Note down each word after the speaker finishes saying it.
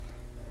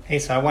Hey,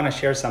 so I want to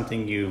share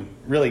something you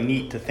really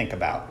need to think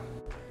about.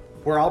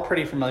 We're all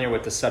pretty familiar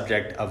with the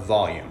subject of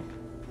volume.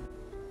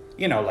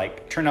 You know,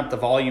 like turn up the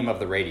volume of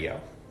the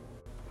radio.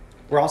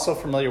 We're also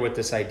familiar with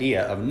this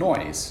idea of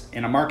noise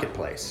in a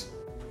marketplace.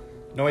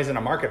 Noise in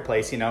a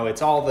marketplace,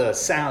 it's all the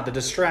sound, the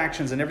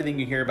distractions, and everything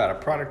you hear about a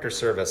product or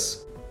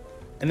service.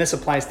 And this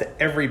applies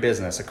to every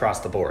business across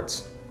the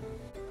boards.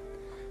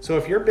 So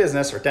if your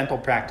business or dental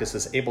practice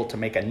is able to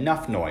make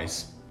enough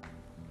noise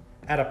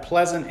at a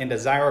pleasant and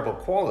desirable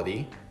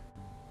quality,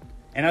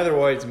 in other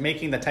words,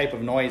 making the type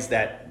of noise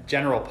that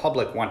general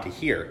public want to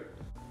hear,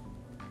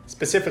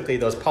 specifically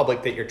those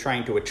public that you're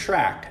trying to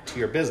attract to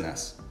your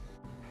business.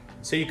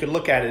 So you could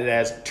look at it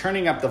as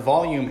turning up the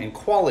volume and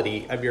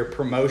quality of your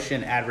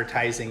promotion,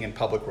 advertising, and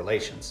public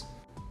relations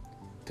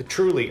to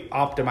truly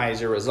optimize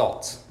your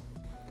results.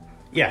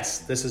 Yes,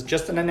 this is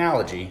just an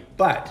analogy,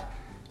 but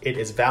it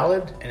is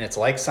valid and it's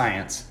like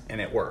science and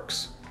it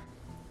works.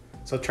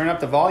 So turn up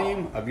the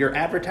volume of your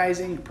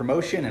advertising,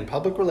 promotion, and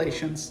public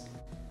relations.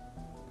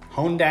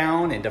 Hone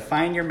down and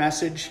define your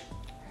message,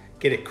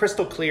 get it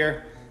crystal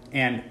clear,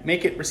 and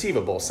make it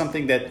receivable,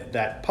 something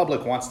that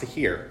public wants to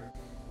hear.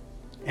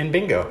 And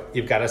bingo,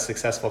 you've got a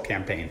successful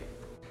campaign.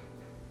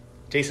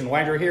 Jason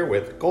Wider here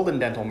with Golden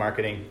Dental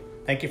Marketing.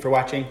 Thank you for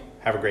watching.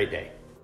 Have a great day.